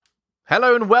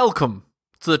Hello and welcome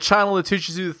to the channel that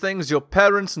teaches you the things your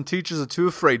parents and teachers are too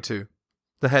afraid to,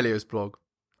 the Helios blog.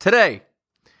 Today,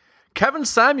 Kevin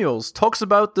Samuels talks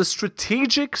about the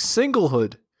strategic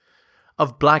singlehood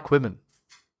of black women.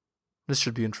 This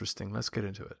should be interesting. Let's get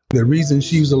into it. The reason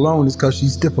she's alone is because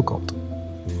she's difficult.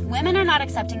 Women are not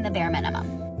accepting the bare minimum.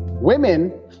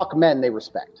 Women fuck men they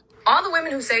respect. All the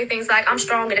women who say things like, I'm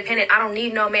strong, independent, I don't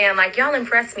need no man, like, y'all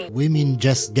impress me. Women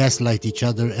just gaslight each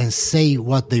other and say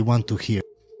what they want to hear.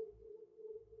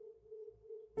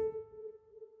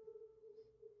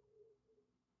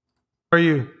 How are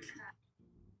you?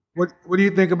 What do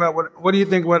you think about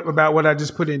about what I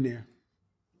just put in there?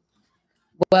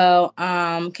 Well,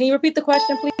 can you repeat the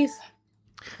question, please?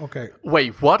 Okay.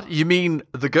 Wait, what? You mean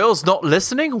the girl's not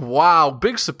listening? Wow,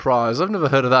 big surprise. I've never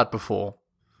heard of that before.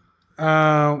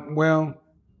 Well,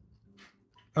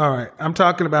 all right. I'm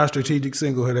talking about strategic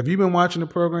singlehood. Have you been watching the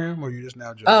program, or are you just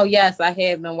now joining? Oh, yes, I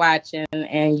have been watching,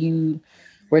 and you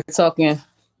were talking.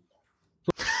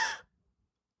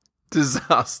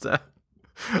 Disaster.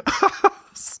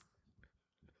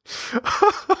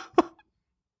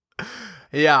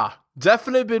 Yeah,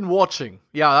 definitely been watching.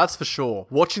 Yeah, that's for sure.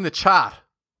 Watching the chat.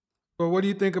 Well, what do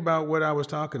you think about what I was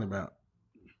talking about?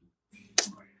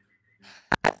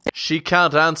 She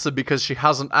can't answer because she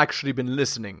hasn't actually been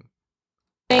listening.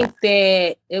 I think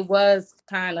that it was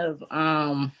kind of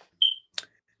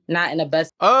not in the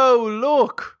best Oh,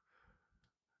 look.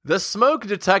 The smoke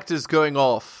detector's going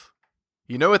off.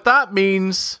 You know what that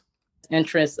means?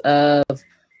 interest of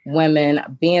women.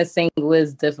 Being single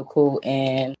is difficult,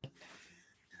 and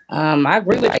I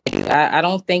agree with you. I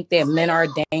don't think that men are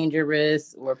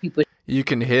dangerous or people. You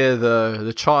can hear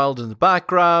the child in the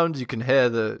background. You can hear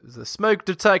the smoke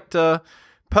detector.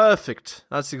 Perfect.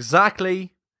 That's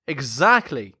exactly.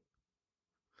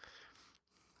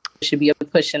 Should be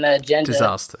pushing an agenda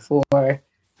Disaster. For,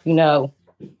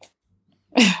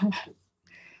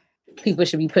 people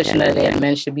should be pushing that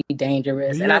men should be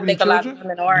dangerous. And I think a lot of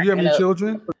women are. Do you have any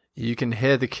children? You can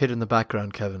hear the kid in the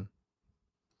background, Kevin.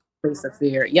 Place of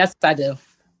fear. Yes, I do.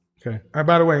 Okay.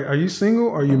 By the way, are you single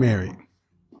or are you married?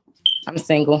 I'm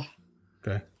single.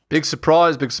 Okay. Big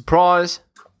surprise.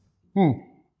 Who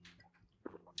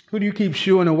do you keep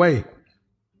shooing away?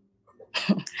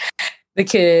 The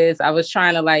kids. I was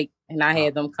trying to and I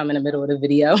had them come in the middle of the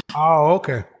video. Oh,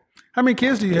 okay. How many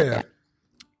kids do you have?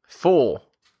 4.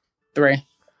 3.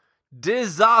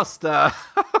 Disaster.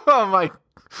 Oh my.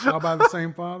 All by the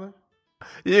same father?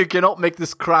 You cannot make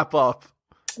this crap up.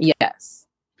 Yes.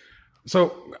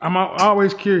 So I'm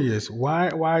always curious. Why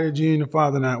did you and your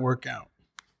father not work out?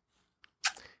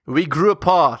 We grew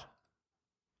apart.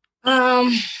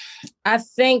 I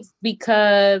think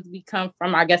because we come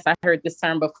from, I guess I heard this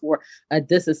term before, a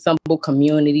disassembled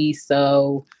community.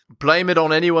 So Blame it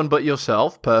on anyone but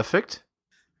yourself. Perfect.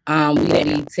 we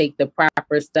didn't take the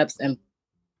proper steps and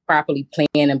properly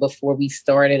planning before we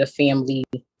started a family.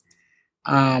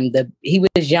 He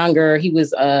was younger. He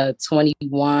was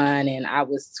 21 and I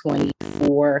was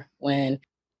 24 when.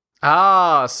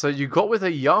 So you got with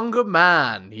a younger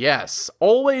man. Yes,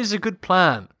 always a good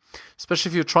plan, especially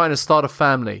if you're trying to start a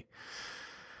family.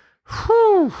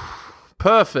 Whew.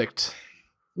 Perfect.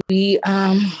 We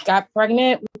got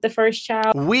pregnant with the first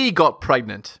child. We got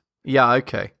pregnant. Yeah,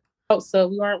 okay. So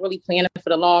we weren't really planning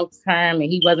for the long term, and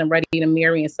he wasn't ready to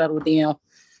marry and settle down.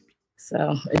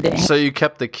 So it didn't. So you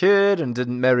kept the kid and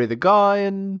didn't marry the guy,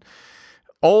 and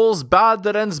all's bad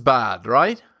that ends bad,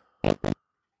 right?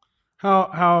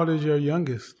 How old is your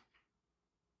youngest?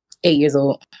 8 years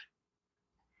old.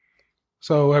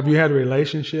 So have you had a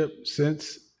relationship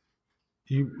since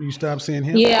you stopped seeing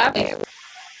him? Yeah.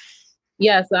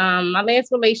 Yes. My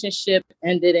last relationship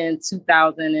ended in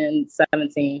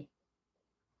 2017.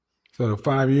 So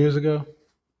 5 years ago?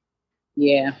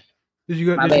 Yeah. Did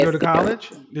you go to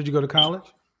college? Did you go to college?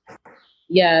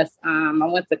 Yes. I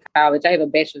went to college. I have a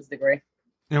bachelor's degree.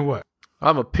 In what?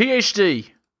 I'm a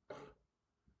PhD.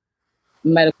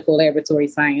 Medical laboratory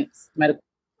science.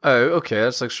 Oh, okay,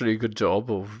 that's actually a good job.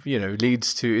 Or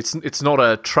leads to it's not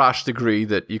a trash degree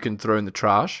that you can throw in the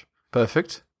trash.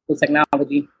 Perfect.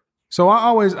 Technology. So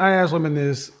I ask women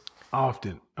this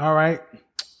often. All right,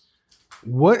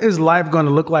 what is life going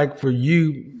to look like for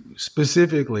you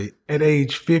specifically at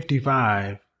age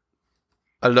 55?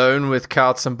 Alone with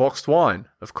cats and boxed wine,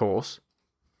 of course.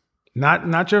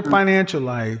 Not your financial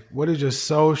life. What is your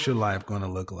social life going to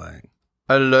look like?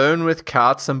 Alone with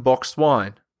cats and boxed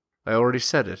wine. I already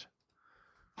said it.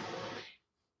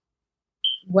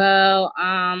 Well,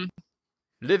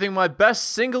 living my best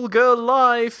single girl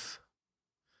life.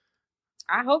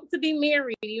 I hope to be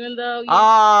married, even though.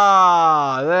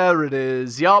 Ah, there it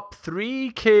is. Yup,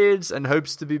 3 kids and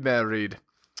hopes to be married.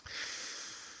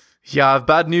 Yeah, I have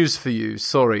bad news for you.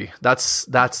 Sorry, that's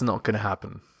not gonna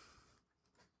happen.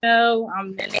 No,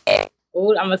 I'm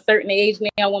old. I'm a certain age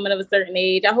now, a woman of a certain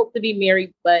age. I hope to be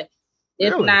married, but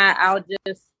if Really? not, I'll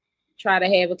just try to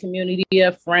have a community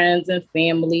of friends and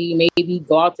family. Maybe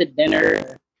go out to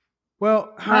dinner.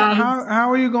 Well, how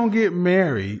are you gonna get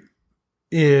married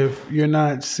if you're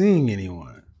not seeing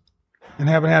anyone and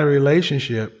haven't had a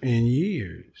relationship in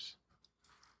years?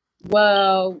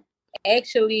 Well,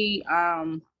 actually,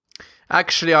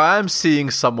 Actually, I am seeing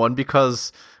someone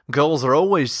because girls are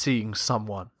always seeing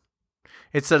someone.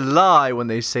 It's a lie when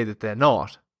they say that they're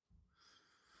not.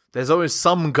 There's always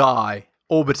some guy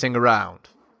orbiting around.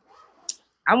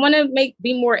 I want to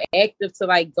be more active to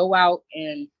like go out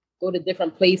and go to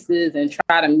different places and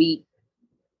try to meet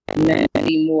and then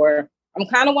be more. I'm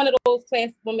kind of one of those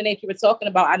classic women that you were talking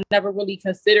about. I never really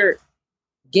considered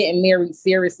getting married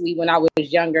seriously when I was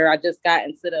younger. I just got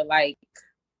into the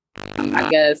I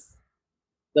guess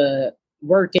the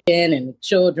working and the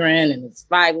children and the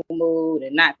survival mood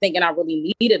and not thinking I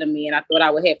really needed a man. I thought I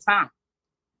would have time.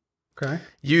 Okay.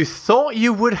 You thought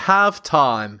you would have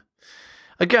time.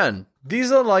 Again,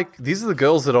 these are the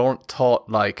girls that aren't taught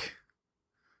like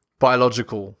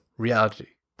biological reality.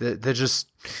 They're just,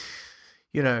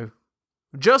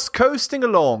 just coasting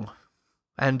along.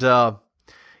 And,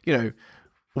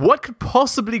 what could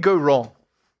possibly go wrong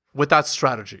with that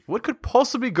strategy? What could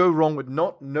possibly go wrong with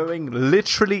not knowing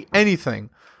literally anything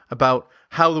about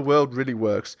how the world really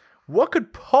works? What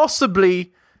could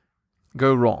possibly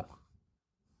go wrong?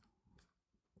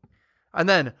 And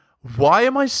then, why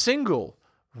am I single?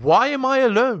 Why am I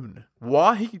alone?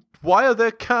 Why are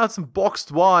there cats and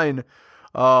boxed wine,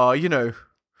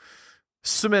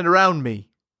 swimming around me?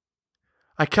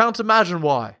 I can't imagine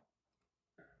why.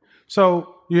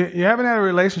 So you haven't had a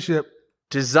relationship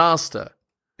Disaster.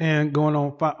 and going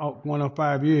on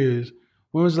 5 years.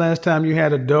 When was the last time you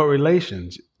had adult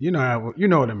relations? You know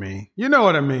what I mean. You know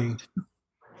what I mean.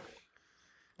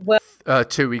 Well,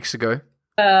 2 weeks ago.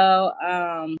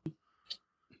 I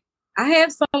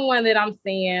have someone that I'm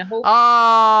seeing.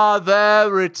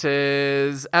 There it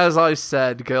is. As I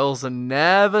said, girls are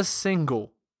never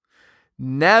single.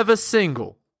 Never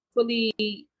single.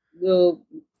 Hopefully, we'll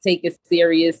take it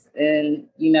serious, and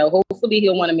hopefully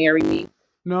he'll want to marry me.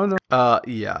 No.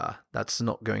 Yeah, that's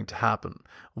not going to happen.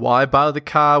 Why buy the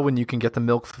car when you can get the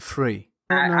milk for free?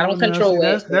 I don't control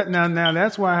it. Now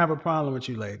that's why I have a problem with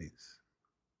you ladies.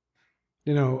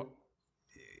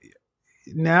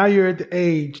 Now you're at the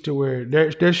age to where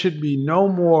there should be no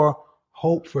more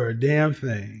hope for a damn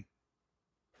thing.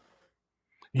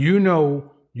 You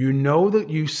know that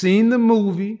you've seen the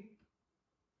movie.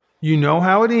 You know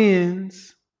how it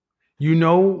ends. You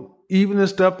know even the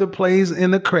stuff that plays in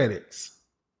the credits.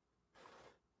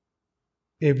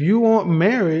 If you want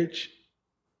marriage,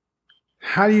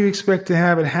 how do you expect to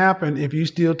have it happen if you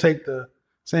still take the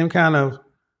same kind of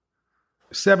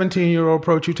 17-year-old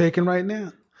approach you're taking right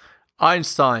now?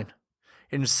 Einstein.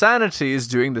 Insanity is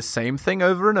doing the same thing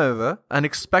over and over and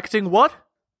expecting what?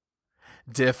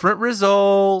 Different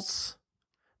results.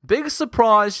 Big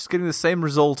surprise, she's getting the same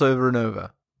result over and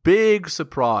over. Big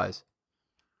surprise.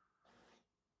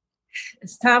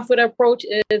 It's time for the approach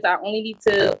is I only need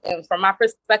to, and from my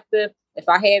perspective, if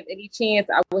I have any chance,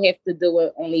 I would have to do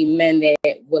it only men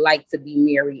that would like to be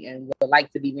married and would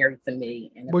like to be married to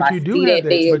me. And but you do have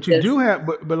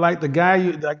that. But like the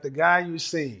guy you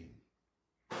see,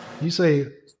 you say,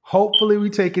 hopefully we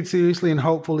take it seriously and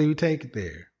hopefully we take it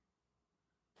there.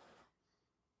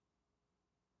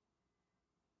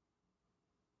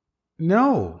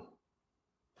 No.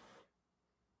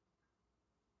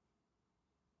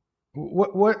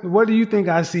 What do you think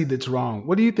I see that's wrong?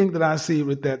 What do you think that I see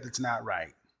with that's not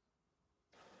right?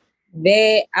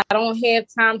 That I don't have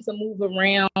time to move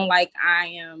around like I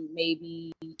am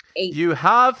maybe 8. You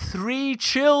have 3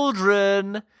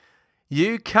 children.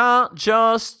 You can't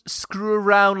just screw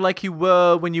around like you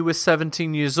were when you were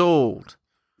 17 years old.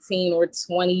 18 or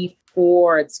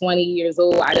 24 or 20 years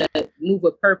old. I gotta move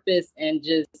with purpose and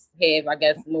just have, I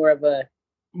guess, more of a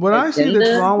What I see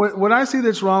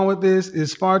that's wrong with this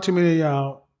is far too many of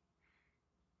y'all.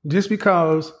 Just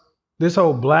because this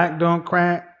whole black don't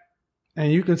crack,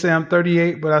 and you can say I'm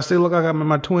 38, but I still look like I'm in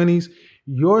my 20s.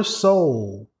 Your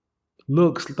soul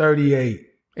looks 38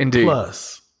 Indeed.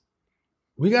 plus.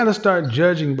 We got to start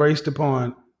judging based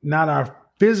upon not our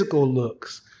physical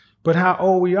looks, but how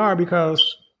old we are. Because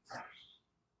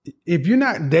if you're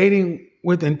not dating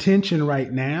with intention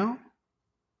right now,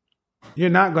 you're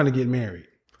not going to get married.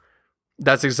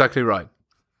 That's exactly right.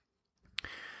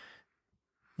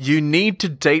 You need to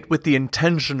date with the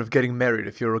intention of getting married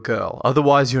if you're a girl.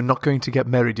 Otherwise, you're not going to get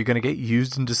married. You're going to get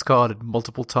used and discarded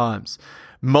multiple times.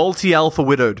 Multi-alpha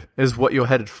widowed is what you're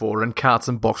headed for, and cats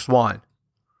and boxed wine.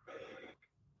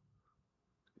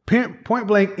 Point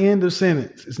blank, end of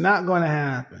sentence. It's not going to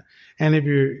happen. And if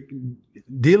you're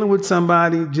dealing with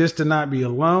somebody just to not be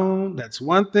alone, that's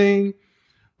one thing.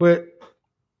 But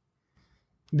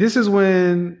this is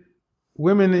when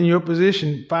women in your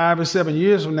position 5 or 7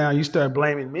 years from now, you start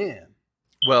blaming men.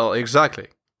 Well, exactly.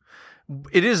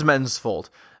 It is men's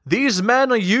fault. These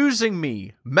men are using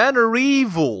me. Men are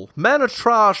evil. Men are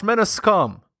trash. Men are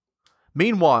scum.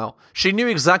 Meanwhile, she knew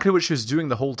exactly what she was doing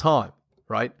the whole time,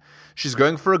 right? She's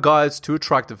going for a guy that's too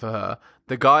attractive for her.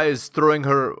 The guy is throwing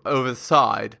her over the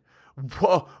side.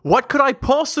 What could I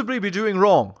possibly be doing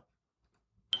wrong?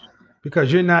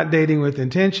 Because you're not dating with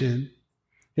intention.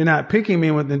 You're not picking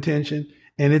men with intention.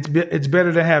 And it's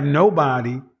better to have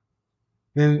nobody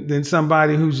than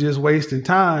somebody who's just wasting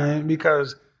time,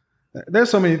 because there's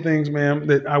so many things, ma'am,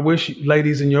 that I wish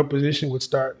ladies in your position would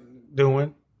start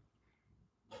doing.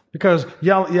 Because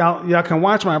y'all can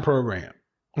watch my program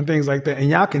and things like that, and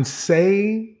y'all can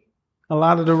say a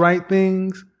lot of the right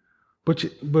things,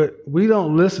 but we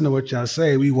don't listen to what y'all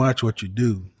say. We watch what you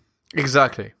do.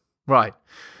 Exactly. Right.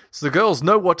 So the girls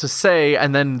know what to say,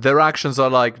 and then their actions are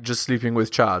like just sleeping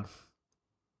with Chad.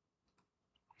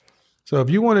 So if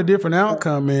you want a different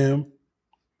outcome, ma'am,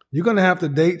 you're going to have to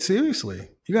date seriously.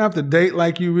 You're going to have to date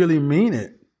like you really mean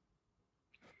it.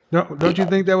 Don't you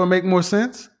think that would make more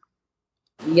sense?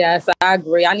 Yes, I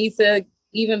agree. I need to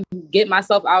even get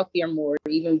myself out there more,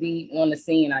 even be on the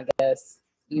scene, I guess.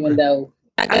 Even though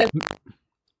I guess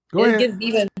Go ahead. Gets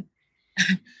even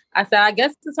I said, I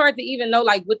guess it's hard to even know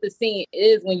like what the scene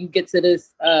is when you get to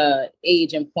this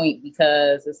age and point,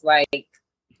 because it's like,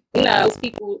 most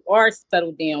people are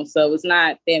settled down, so it's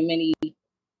not that many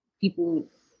people.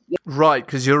 Right,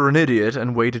 because you're an idiot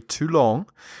and waited too long.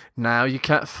 Now you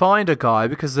can't find a guy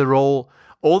because they're all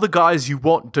the guys you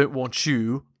want don't want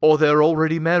you, or they're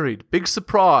already married. Big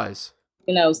surprise.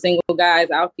 Single guys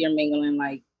out there mingling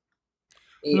like.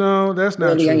 No, that's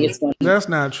not true. That's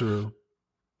not true.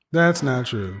 That's not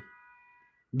true.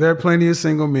 There are plenty of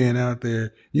single men out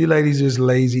there. You ladies just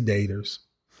lazy daters.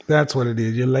 That's what it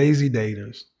is. You're lazy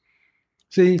daters.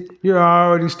 See, you're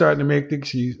already starting to make the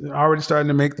excuse, already starting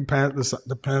to make the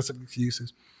passive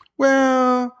excuses.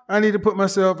 Well, I need to put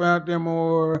myself out there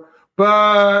more,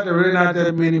 but there are really not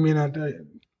that many men out there.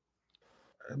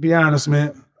 Be honest,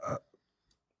 man.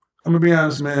 I'm gonna be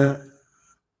honest, man.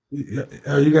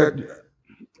 You got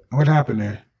what happened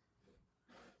there?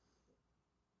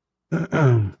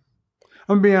 I'm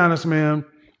gonna be honest, man.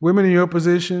 Women in your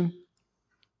position,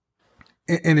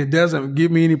 and it doesn't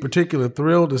give me any particular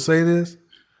thrill to say this,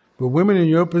 but women in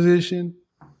your position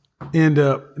end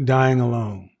up dying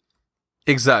alone.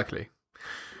 Exactly.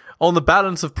 On the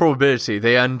balance of probability,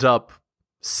 they end up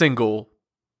single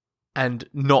and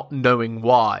not knowing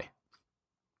why.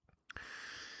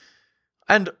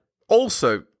 And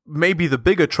also, maybe the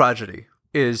bigger tragedy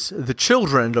is the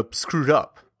children end up screwed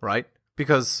up, right?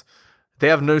 Because they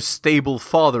have no stable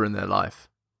father in their life.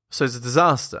 So it's a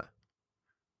disaster.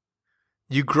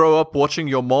 You grow up watching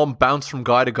your mom bounce from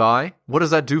guy to guy. What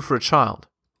does that do for a child?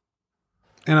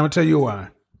 And I'm going to tell you why.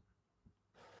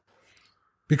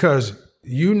 Because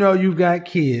you've got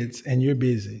kids and you're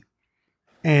busy.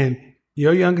 And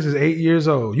your youngest is 8 years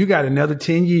old. You got another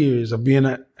 10 years of being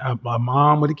a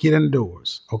mom with a kid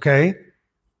indoors, okay?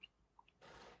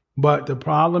 But the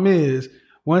problem is,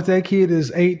 once that kid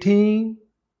is 18,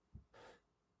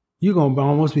 you're going to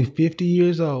almost be 50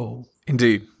 years old.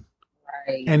 Indeed.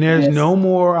 Right. And there's no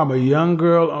more, I'm a young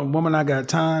girl, a woman, I got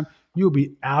time. You'll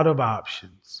be out of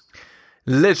options.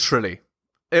 Literally.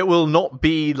 It will not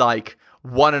be like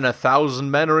 1 in 1,000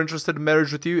 men are interested in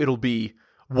marriage with you. It'll be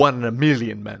 1 in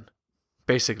 1,000,000 men,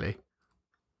 basically.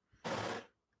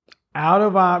 Out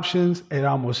of options at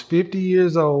almost 50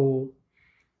 years old.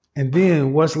 And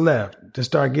then what's left? To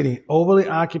start getting overly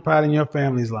occupied in your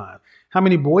family's life. How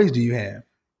many boys do you have?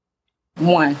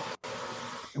 1.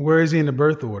 Where is he in the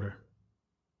birth order?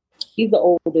 He's the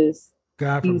oldest.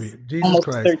 God He's forbid. Jesus almost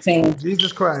Christ. 13.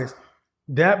 Jesus Christ.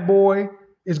 That boy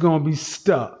is going to be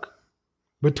stuck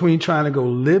between trying to go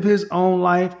live his own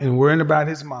life and worrying about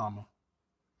his mama.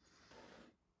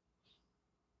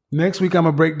 Next week, I'm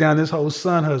going to break down this whole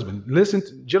son-husband. Listen,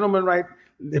 gentlemen, right?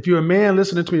 If you're a man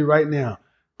listening to me right now,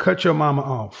 cut your mama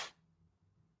off.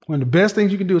 One of the best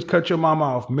things you can do is cut your mama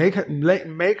off. Make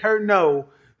her know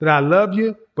that I love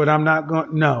you, but I'm not going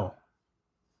to, no.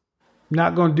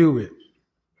 Not going to do it.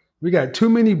 We got too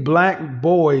many black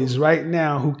boys right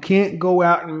now who can't go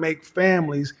out and make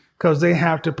families because they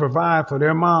have to provide for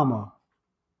their mama.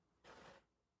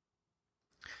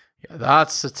 Yeah,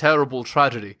 that's a terrible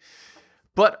tragedy.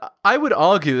 But I would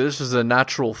argue this is a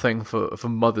natural thing for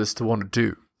mothers to want to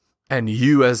do. And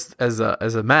you as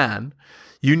a man,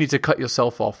 you need to cut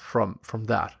yourself off from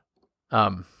that.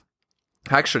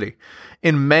 Actually,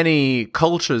 in many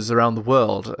cultures around the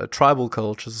world, tribal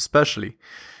cultures especially,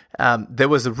 there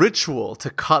was a ritual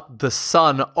to cut the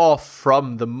son off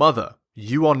from the mother.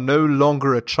 You are no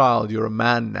longer a child, you're a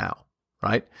man now,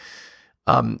 right?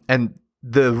 And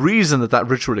the reason that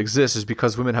ritual exists is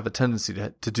because women have a tendency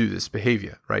to do this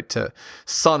behavior, right? To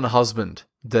son husband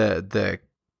their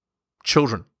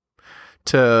children,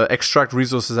 to extract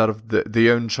resources out of the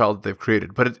own child that they've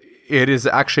created. But it is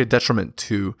actually a detriment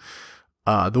to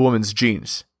the woman's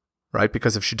genes, right?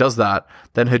 Because if she does that,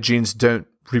 then her genes don't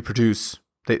reproduce.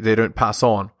 They don't pass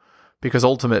on. Because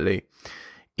ultimately,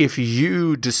 if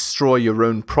you destroy your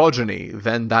own progeny,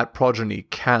 then that progeny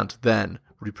can't then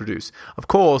reproduce. Of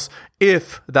course,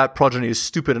 if that progeny is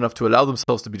stupid enough to allow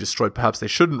themselves to be destroyed, perhaps they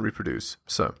shouldn't reproduce.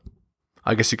 So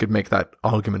I guess you could make that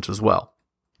argument as well.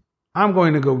 I'm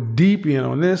going to go deep in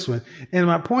on this one. And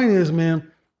my point is,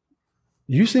 man,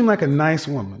 you seem like a nice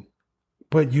woman,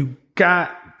 but you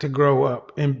got to grow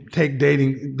up and take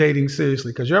dating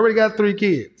seriously, because you already got 3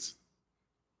 kids.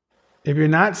 If you're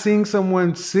not seeing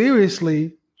someone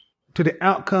seriously to the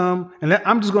outcome, and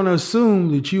I'm just going to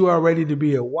assume that you are ready to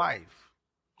be a wife.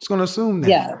 Just going to assume that.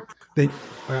 Yeah.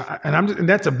 And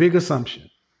that's a big assumption.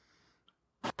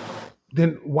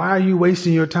 Then why are you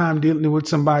wasting your time dealing with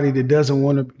somebody that doesn't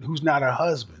want to, who's not a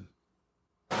husband?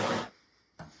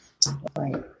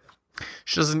 Right.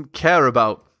 She doesn't care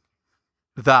about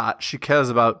that. She cares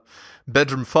about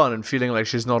bedroom fun and feeling like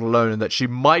she's not alone and that she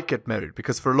might get married.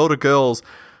 Because for a lot of girls,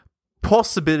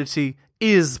 possibility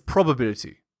is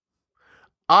probability.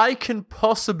 I can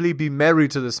possibly be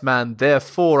married to this man,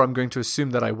 therefore I'm going to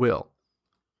assume that I will.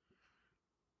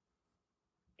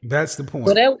 That's the point.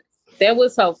 So that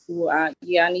was helpful. I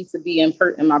need to be in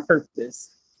my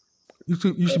purpose. You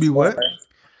should be what?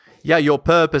 Yeah, your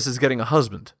purpose is getting a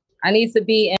husband. I need to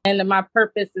be in my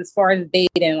purpose as far as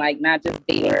dating, like not just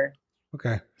dating.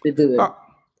 Okay. To do it.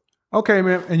 Okay,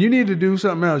 man. And you need to do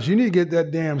something else. You need to get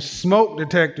that damn smoke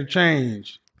detector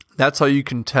changed. That's how you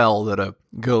can tell that a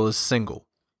girl is single.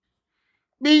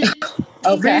 Beep.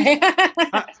 Okay.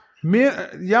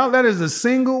 Men, y'all, that is a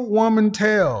single woman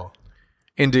tell.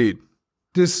 Indeed.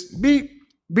 Just beep,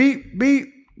 beep, beep,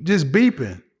 just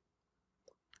beeping.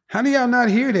 How do y'all not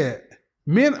hear that?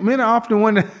 Men are often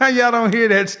wondering how y'all don't hear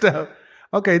that stuff.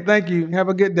 Okay, thank you. Have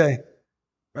a good day.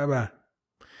 Bye-bye.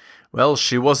 Well,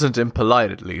 she wasn't impolite,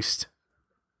 at least.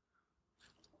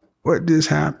 What just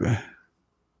happened?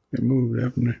 It moved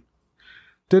up there.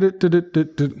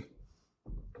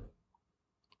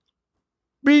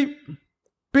 Beep,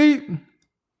 beep.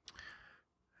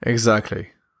 Exactly.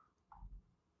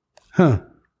 Huh.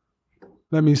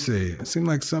 Let me see. It seemed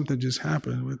like something just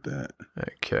happened with that.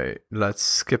 Okay, let's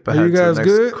skip Are ahead you guys to the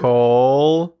next good?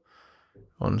 call.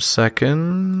 1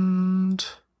 second.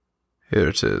 Here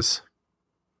it is.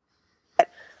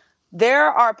 There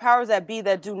are powers that be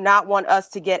that do not want us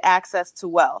to get access to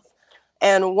wealth.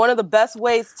 And one of the best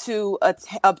ways to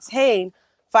obtain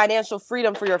financial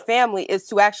freedom for your family is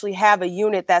to actually have a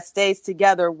unit that stays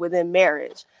together within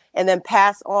marriage and then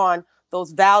pass on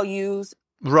those values.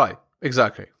 Right,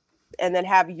 exactly. And then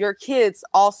have your kids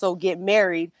also get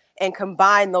married and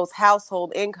combine those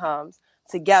household incomes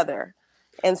together.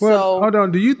 And Well, so, hold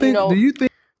on. Do you think?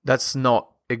 That's not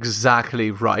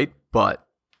exactly right, but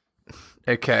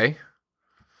okay.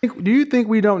 Do you think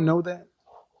we don't know that?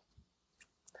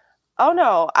 Oh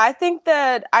no, I think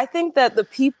that the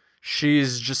people.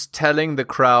 She's just telling the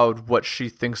crowd what she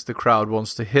thinks the crowd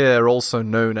wants to hear, also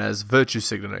known as virtue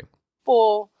signaling.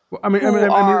 Well, let me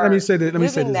say that. Let me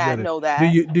say this better. Know that.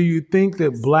 Do you think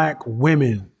that Black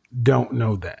women don't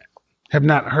know that? Have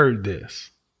not heard this?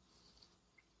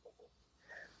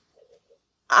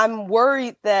 I'm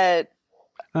worried that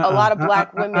a lot of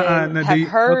Black women have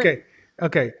heard.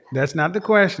 Okay, that's not the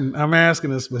question. I'm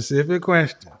asking a specific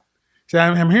question. See,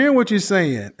 I'm hearing what you're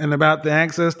saying and about the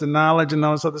access to knowledge and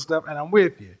all this other stuff, and I'm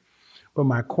with you. But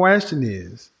my question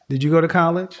is, did you go to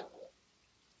college?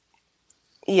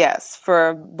 Yes, for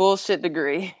a bullshit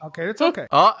degree. Okay, it's okay.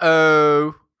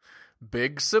 Uh-oh.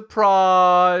 Big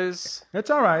surprise. It's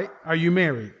all right. Are you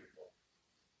married?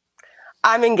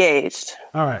 I'm engaged.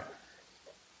 All right.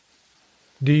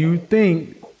 Do you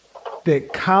think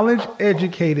that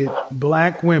college-educated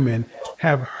Black women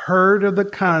have heard of the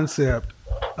concept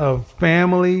of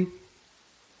family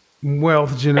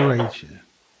wealth generation?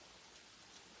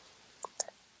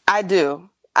 I do.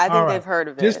 I think they've heard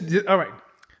of it. Just all right.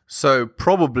 So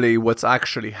probably what's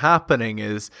actually happening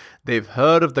is they've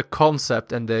heard of the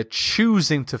concept and they're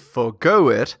choosing to forego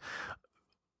it.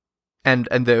 And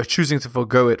they're choosing to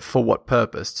forego it for what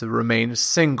purpose? To remain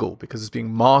single because it's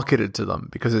being marketed to them.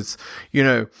 Because it's,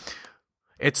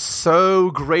 it's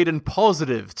so great and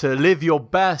positive to live your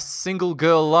best single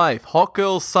girl life. Hot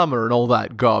girl summer and all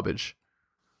that garbage.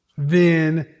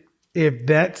 Then if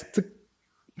that's the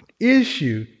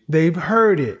issue, they've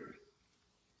heard it.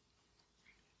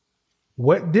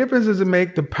 What difference does it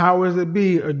make the powers that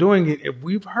be are doing it? If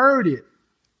we've heard it,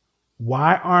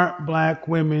 why aren't black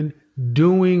women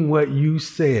doing what you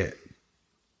said?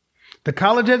 The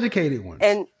college educated ones.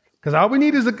 And because all we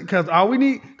need is because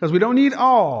we don't need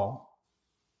all.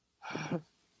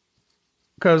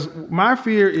 Because my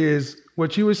fear is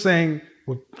what you were saying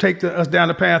will take us down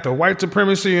the path of white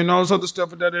supremacy and all this other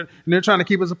stuff, and they're trying to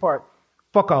keep us apart.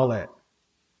 Fuck all that.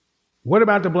 What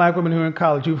about the black women who are in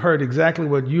college? You've heard exactly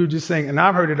what you were just saying, and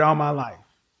I've heard it all my life.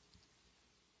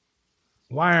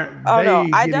 Why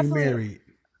aren't they getting married?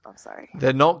 I'm sorry.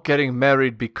 They're not getting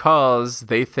married because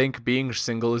they think being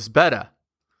single is better.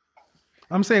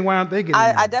 I'm saying, why aren't they getting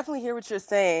married? I definitely hear what you're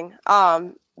saying.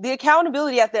 The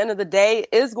accountability at the end of the day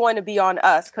is going to be on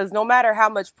us, because no matter how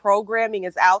much programming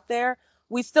is out there,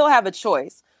 we still have a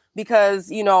choice.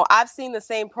 Because, I've seen the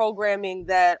same programming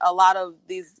that a lot of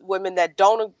these women that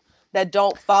don't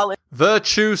fall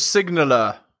Virtue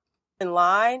signaler in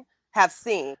line have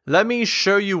seen. Let me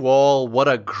show you all what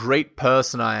a great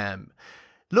person I am.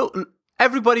 Look,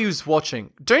 everybody who's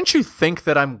watching, don't you think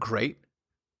that I'm great?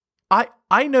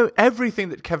 I know everything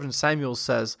that Kevin Samuels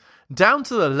says down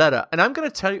to the letter, and I'm going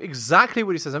to tell you exactly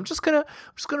what he says. I'm just going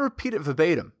to repeat it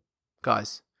verbatim,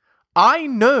 guys. I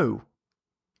know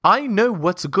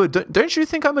what's good. Don't you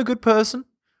think I'm a good person?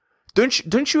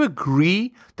 Don't you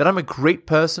agree that I'm a great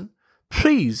person?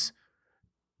 Please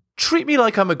treat me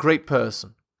like I'm a great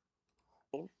person.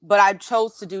 But I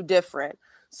chose to do different.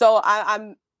 So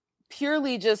I'm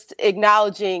purely just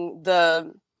acknowledging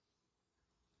the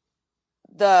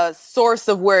source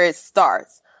of where it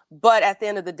starts. But at the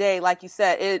end of the day, like you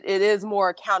said, it is more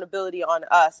accountability on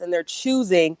us, and they're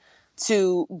choosing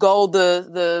to go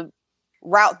the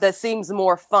route that seems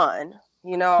more fun.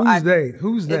 Who's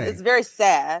they? It's very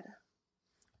sad.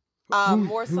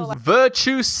 More so like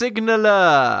virtue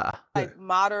signaler, like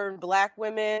modern black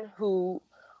women who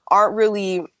aren't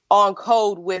really on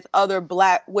code with other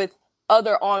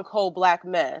on code black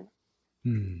men.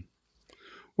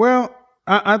 Well,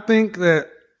 I think that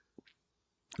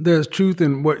there's truth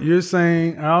in what you're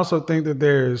saying. I also think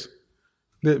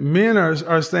that men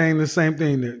are saying the same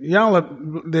thing,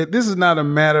 that this is not a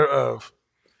matter of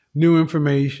new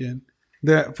information,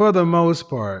 that for the most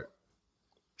part,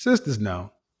 sisters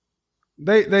know.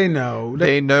 They know.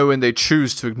 They know, and they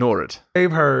choose to ignore it.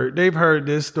 They've heard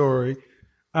this story.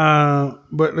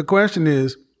 But the question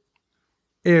is,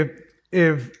 if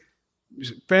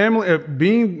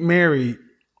being married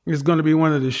is going to be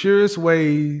one of the surest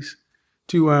ways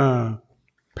to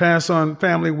pass on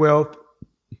family wealth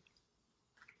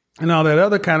and all that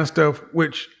other kind of stuff,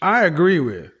 which I agree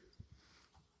with,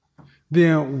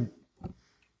 then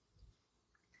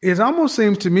it almost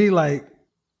seems to me like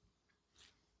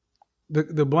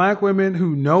the black women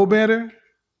who know better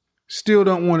still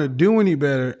don't want to do any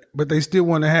better, but they still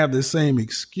want to have the same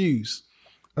excuse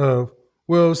of,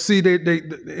 well, see,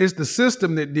 it's the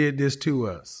system that did this to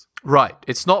us. Right.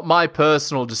 It's not my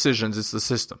personal decisions, it's the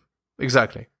system.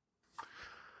 Exactly.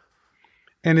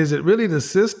 And is it really the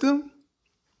system?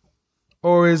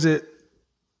 Or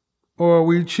are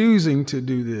we choosing to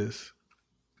do this?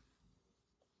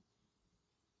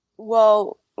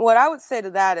 Well, what I would say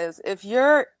to that is if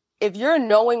you're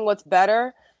knowing what's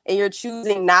better and you're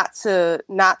choosing not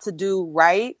to do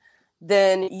right,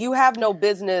 then you have no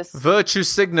business virtue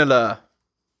signaler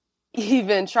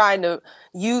even trying to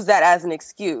use that as an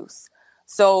excuse.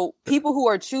 So people who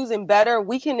are choosing better,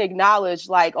 we can acknowledge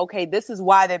like, okay, this is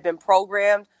why they've been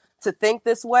programmed to think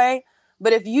this way.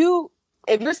 But if you're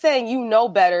saying you know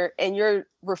better and you're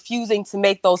refusing to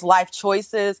make those life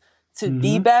choices to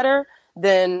be better,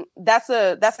 then that's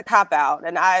a cop out.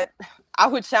 And I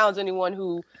would challenge anyone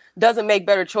who doesn't make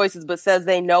better choices but says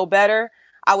they know better.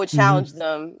 I would challenge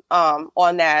them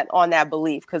on that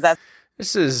belief, because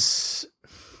this is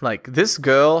like, this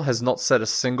girl has not said a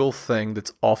single thing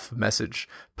that's off message.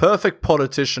 Perfect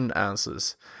politician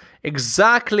answers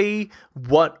exactly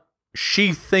what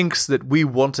she thinks that we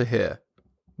want to hear.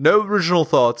 No original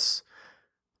thoughts.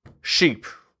 Sheep.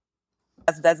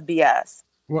 That's BS.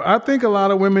 Well, I think a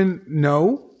lot of women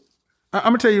know. I'm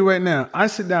going to tell you right now, I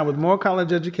sit down with more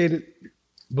college educated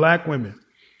black women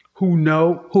who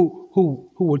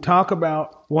will talk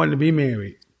about wanting to be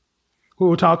married, who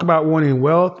will talk about wanting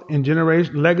wealth and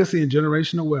legacy and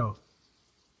generational wealth.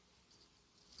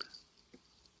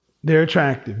 They're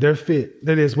attractive. They're fit.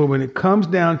 That is, but when it comes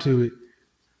down to it,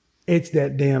 it's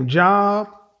that damn job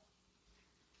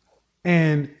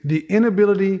and the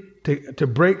inability to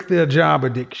break their job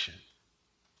addiction.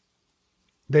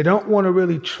 They don't want to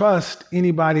really trust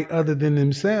anybody other than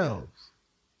themselves.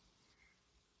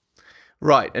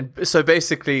 Right. And so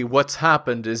basically what's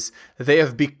happened is they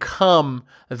have become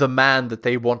the man that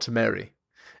they want to marry.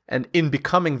 And in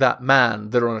becoming that man,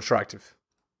 they're unattractive.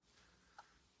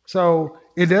 So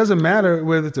it doesn't matter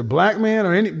whether it's a black man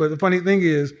or any, but the funny thing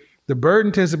is the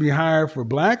burden tends to be higher for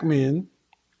black men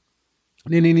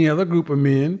than any other group of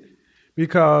men,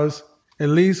 because at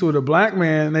least with a black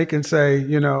man, they can say,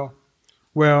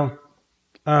 well,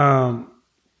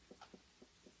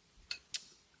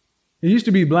 it used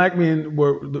to be black men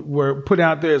were put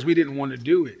out there as we didn't want to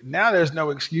do it. Now there's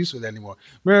no excuse for that anymore.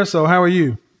 Marisol, how are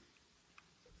you?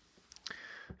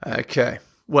 Okay.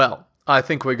 Well, I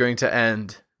think we're going to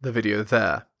end the video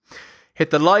there. Hit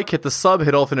the like, hit the sub,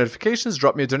 hit all the notifications,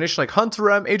 drop me a donation like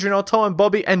Hunter M, Adrian Otto, and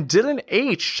Bobby, and Dylan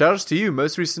H. Shout outs to you,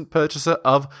 most recent purchaser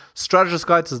of Strategist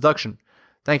Guide to Seduction.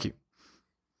 Thank you.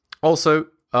 Also,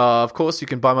 of course, you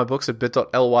can buy my books at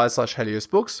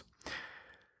bit.ly/HeliosBooks.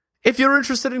 If you're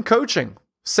interested in coaching,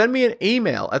 send me an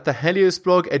email at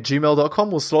theheliosblog@gmail.com.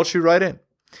 We'll slot you right in.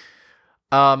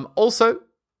 Also,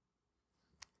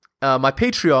 my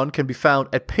Patreon can be found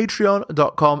at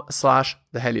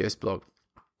patreon.com/theheliosblog.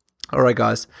 All right,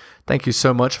 guys. Thank you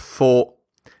so much for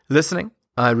listening.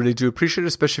 I really do appreciate it,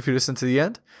 especially if you listen to the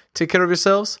end. Take care of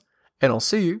yourselves, and I'll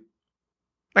see you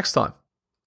next time.